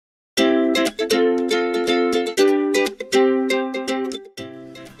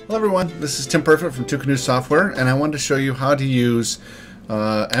Hello everyone, this is Tim Perfect from Twocanoes Software, and I wanted to show you how to use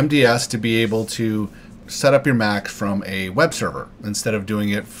MDS to be able to set up your Mac from a web server instead of doing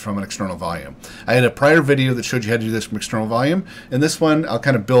it from an external volume. I had a prior video that showed you how to do this from external volume. In this one, I'll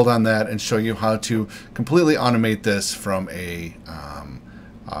kind of build on that and show you how to completely automate this from a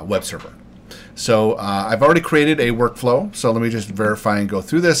web server. So I've already created a workflow, so let me just verify and go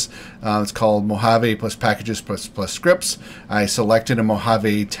through this. It's called Mojave plus packages plus scripts. I selected a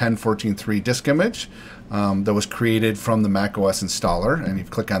Mojave 10.14.3 disk image that was created from the macOS installer, and if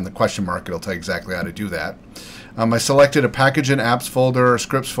you click on the question mark, it'll tell you exactly how to do that. I selected a package and apps folder, a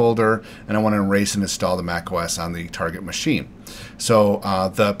scripts folder, and I want to erase and install the macOS on the target machine. So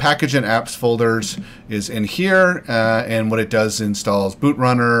the package and apps folders is in here, and what it does installs boot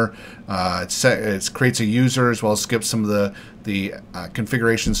runner. It creates a user as well as skips some of the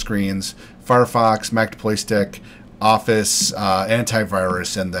configuration screens, Firefox, Mac Deploy Stick, Office,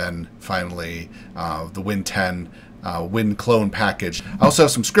 antivirus, and then finally the Win10 Win clone package. I also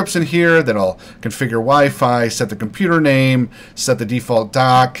have some scripts in here that'll configure Wi-Fi, set the computer name, set the default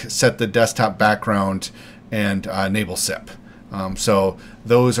dock, set the desktop background, and enable SIP. So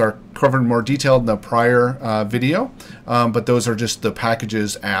those are covered more detailed in the prior video, but those are just the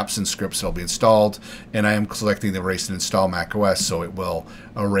packages, apps, and scripts that will be installed, and I am selecting the erase and install macOS, so it will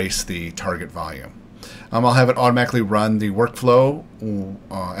erase the target volume. I'll have it automatically run the workflow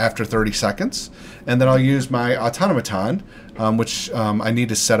after 30 seconds, and then I'll use my Automaton, which I need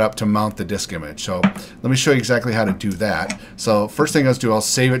to set up to mount the disk image. So let me show you exactly how to do that. So first thing I'll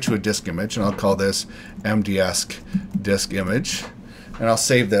save it to a disk image, and I'll call this MDS disk image. And I'll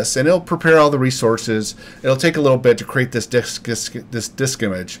save this, and it'll prepare all the resources. It'll take a little bit to create this disk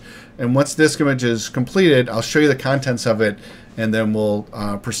image. And once this image is completed, I'll show you the contents of it, and then we'll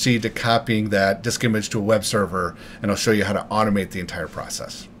proceed to copying that disk image to a web server, and I'll show you how to automate the entire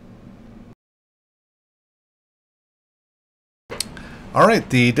process. All right,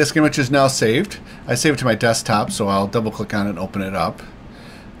 the disk image is now saved. I saved it to my desktop, so I'll double click on it and open it up.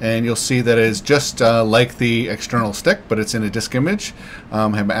 And you'll see that it's just like the external stick, but it's in a disk image. I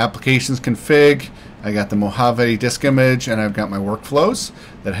have my applications config, I got the Mojave disk image, and I've got my workflows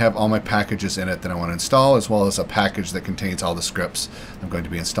that have all my packages in it that I want to install, as well as a package that contains all the scripts I'm going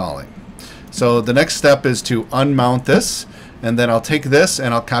to be installing. So the next step is to unmount this, and then I'll take this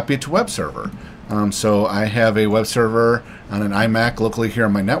and I'll copy it to WebServer. So I have a web server on an iMac locally here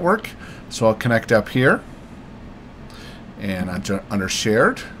on my network, so I'll connect up here. And under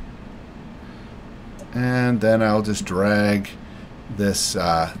shared, and then I'll just drag this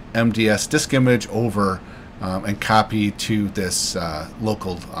MDS disk image over and copy to this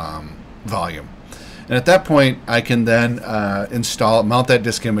local volume. And at that point, I can then mount that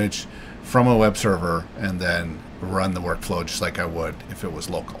disk image from a web server and then run the workflow just like I would if it was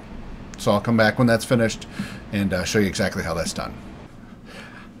local. So I'll come back when that's finished and show you exactly how that's done.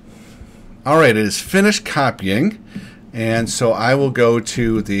 All right, it is finished copying. And so I will go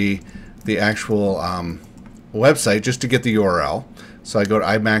to the actual website just to get the URL. So I go to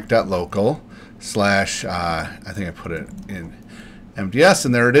imac.local/ I think I put it in MDS,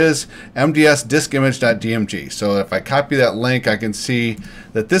 and there it is, mdsdiskimage.dmg. So if I copy that link, I can see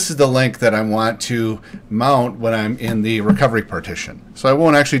that this is the link that I want to mount when I'm in the recovery partition. So I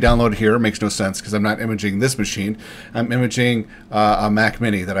won't actually download it here. It makes no sense because I'm not imaging this machine. I'm imaging a Mac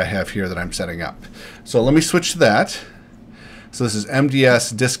Mini that I have here that I'm setting up. So let me switch to that. So this is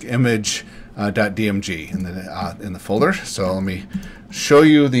mdsdiskimage.dmg in the folder. So let me show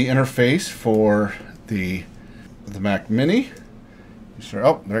you the interface for the Mac Mini.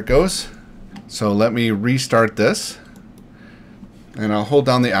 Oh, there it goes. So let me restart this, and I'll hold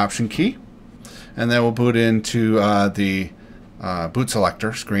down the Option key, and then we'll boot into the boot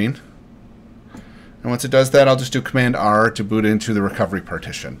selector screen. And once it does that, I'll just do Command R to boot into the recovery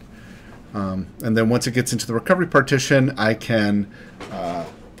partition. And then once it gets into the recovery partition, I can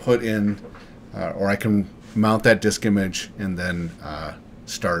put in, or I can mount that disk image and then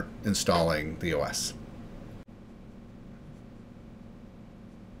start installing the OS.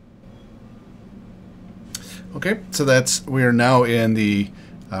 Okay, so we are now in the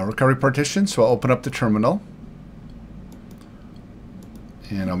recovery partition. So I'll open up the terminal,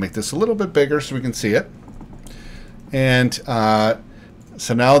 and I'll make this a little bit bigger so we can see it. And so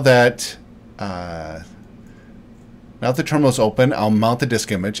now that the terminal is open, I'll mount the disk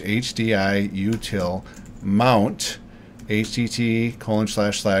image, HDIUtil mount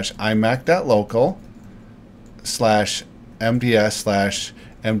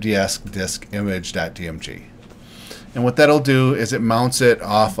http://imac.local/mds/mdsdiskimage.dmg. And what that'll do is it mounts it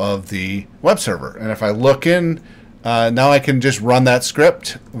off of the web server. And if I look in Now I can just run that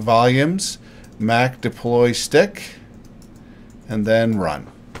script, volumes, Mac deploy stick, and then run.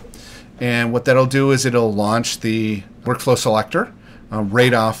 And what that'll do is it'll launch the workflow selector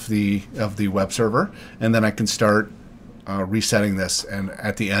right off the web server, and then I can start resetting this, and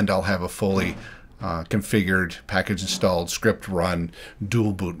at the end I'll have a fully configured, package installed, script run,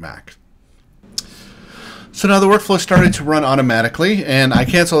 dual boot Mac. So now the workflow started to run automatically, and I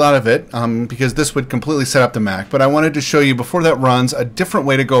canceled out of it because this would completely set up the Mac. But I wanted to show you before that runs a different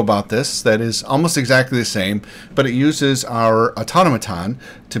way to go about this that is almost exactly the same, but it uses our Automaton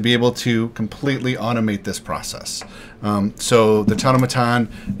to be able to completely automate this process. So the Automaton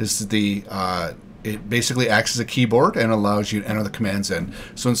is it basically acts as a keyboard and allows you to enter the commands in.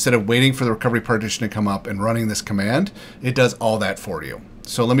 So instead of waiting for the recovery partition to come up and running this command, it does all that for you.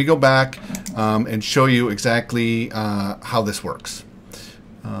 So let me go back and show you exactly how this works.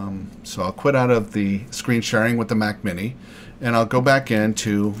 So I'll quit out of the screen sharing with the Mac Mini, and I'll go back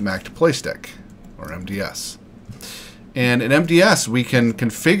into Mac Deploy Stick, or MDS. And in MDS, we can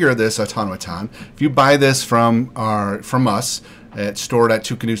configure this Automaton. If you buy this from us at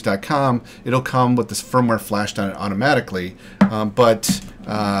store.twocanoes.com, it'll come with this firmware flashed on it automatically. But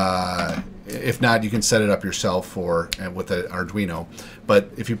if not, you can set it up yourself with an Arduino.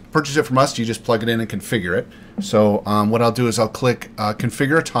 But if you purchase it from us, you just plug it in and configure it. So what I'll do is I'll click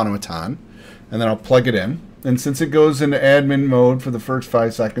Configure Automaton, and then I'll plug it in. And since it goes into admin mode for the first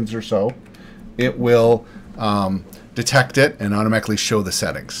 5 seconds or so, it will detect it and automatically show the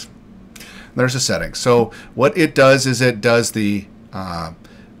settings. There's the settings. So what it does is it does the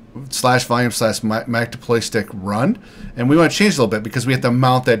 /volume/Mac deploy stick run, and we want to change it a little bit because we have to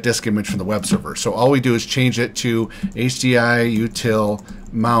mount that disk image from the web server. So all we do is change it to HDI util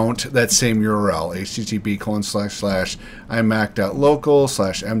mount that same URL,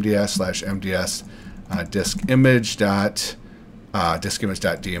 http://imac.local/mds/mds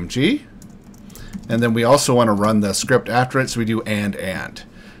diskimage.dmg. And then we also want to run the script after it, so we do and.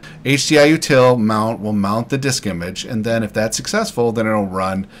 HDI util mount will mount the disk image, and then if that's successful, then it'll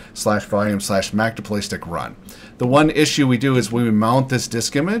run /volume/Mac deploy stick run. The one issue we do is when we mount this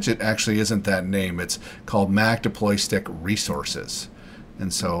disk image, it actually isn't that name. It's called Mac deploy stick resources.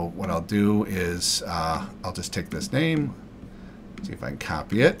 And so what I'll do is I'll just take this name, see if I can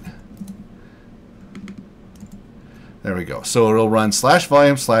copy it. There we go. So it'll run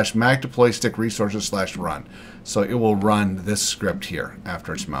 /volume/Mac deploy stick resources/run. So it will run this script here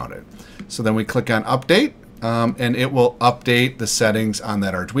after it's mounted. So then we click on update, and it will update the settings on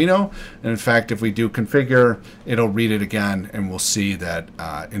that Arduino. And in fact, if we do configure, it'll read it again, and we'll see that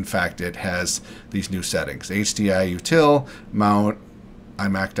in fact it has these new settings: HDI util mount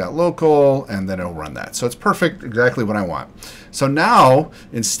imac.local, and then it'll run that. So it's perfect, exactly what I want. So now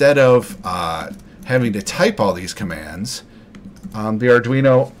instead of having to type all these commands,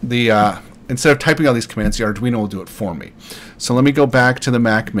 instead of typing all these commands, the Arduino will do it for me. So let me go back to the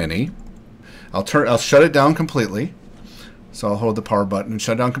Mac Mini. I'll shut it down completely. So I'll hold the power button and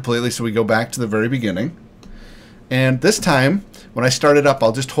shut it down completely, so we go back to the very beginning. And this time, when I start it up,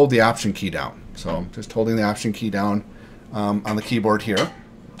 I'll just hold the Option key down. So I'm just holding the Option key down on the keyboard here.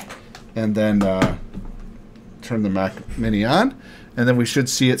 And then turn the Mac Mini on. And then we should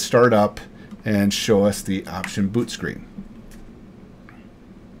see it start up and show us the Option boot screen.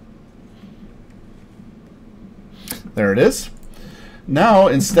 There it is. Now,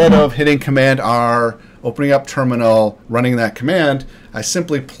 instead of hitting Command R, opening up Terminal, running that command, I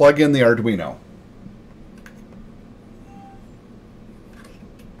simply plug in the Arduino.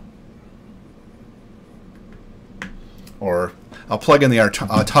 Or I'll plug in the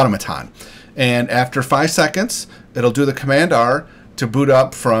Automaton. And after 5 seconds, it'll do the Command R to boot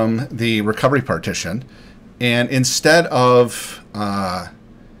up from the recovery partition. And instead of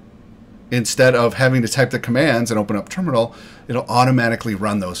having to type the commands and open up Terminal, it'll automatically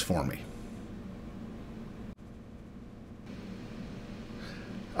run those for me.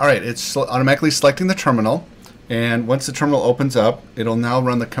 All right, it's automatically selecting the terminal, and once the terminal opens up, it'll now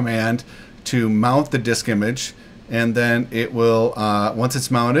run the command to mount the disk image, and then it will, once it's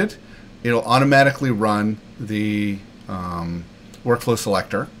mounted, it'll automatically run the workflow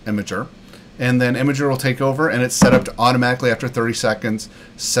selector, Imager, and then Imager will take over, and it's set up to automatically, after 30 seconds,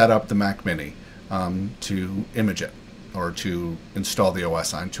 set up the Mac Mini to image it, or to install the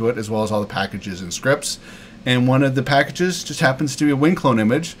OS onto it, as well as all the packages and scripts. And one of the packages just happens to be a WinClone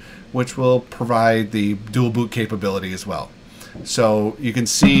image, which will provide the dual boot capability as well. So you can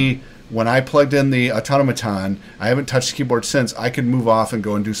see when I plugged in the Automaton, I haven't touched the keyboard since. I could move off and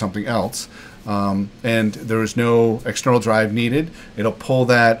go and do something else. And there is no external drive needed. It'll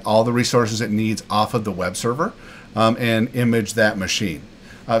pull all the resources it needs off of the web server and image that machine.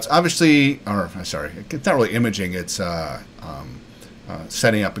 It's obviously, sorry, it's not really imaging. It's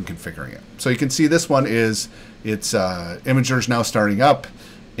setting up and configuring it. So you can see this one is Imager is now starting up.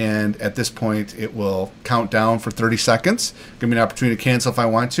 And at this point, it will count down for 30 seconds. Give me an opportunity to cancel if I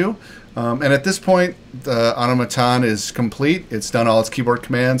want to. And at this point, the Automaton is complete. It's done all its keyboard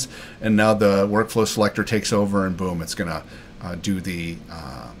commands. And now the workflow selector takes over, and boom, it's going to do the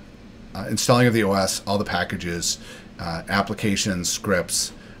installing of the OS, all the packages, applications,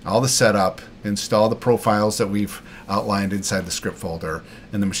 scripts, all the setup, install the profiles that we've outlined inside the script folder,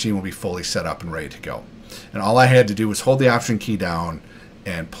 and the machine will be fully set up and ready to go. And all I had to do was hold the Option key down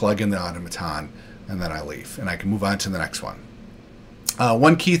and plug in the Automaton, and then I leave, and I can move on to the next one.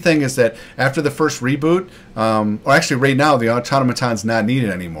 One key thing is that after the first reboot, or actually right now, the Automaton's not needed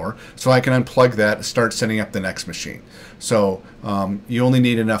anymore, so I can unplug that and start setting up the next machine. So you only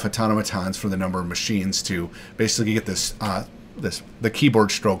need enough Automatons for the number of machines to basically get the keyboard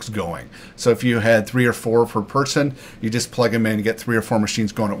strokes going. So if you had 3 or 4 per person, you just plug them in and get 3 or 4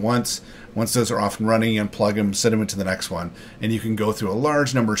 machines going at once. Once those are off and running, you unplug them, set them into the next one, and you can go through a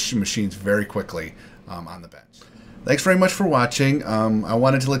large number of machines very quickly on the bench. Thanks very much for watching. I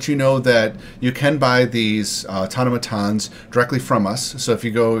wanted to let you know that you can buy these Automatons directly from us. So if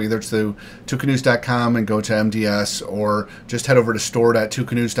you go either to Twocanoes.com and go to MDS, or just head over to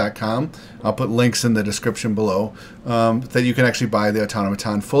store.twocanoes.com, I'll put links in the description below, that you can actually buy the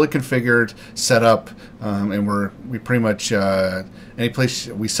Automaton fully configured, set up, and we pretty much any place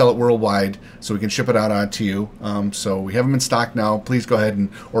we sell it worldwide, so we can ship it out to you. So we have them in stock now. Please go ahead and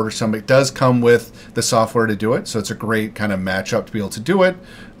order some. It does come with the software to do it, so it's a great kind of matchup to be able to do it.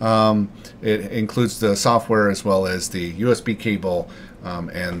 It includes the software as well as the USB cable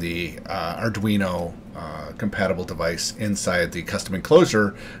and the Arduino compatible device inside the custom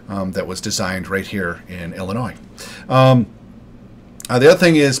enclosure that was designed right here in Illinois. The other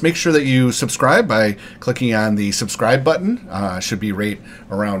thing is, make sure that you subscribe by clicking on the subscribe button. Should be right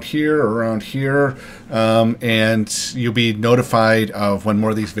around here or around here, and you'll be notified of when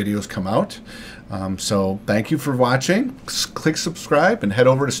more of these videos come out. So thank you for watching. Click subscribe and head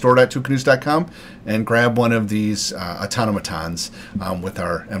over to store.twocanoes.com and grab one of these Automatons with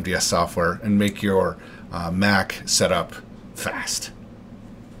our MDS software and make your Mac setup fast.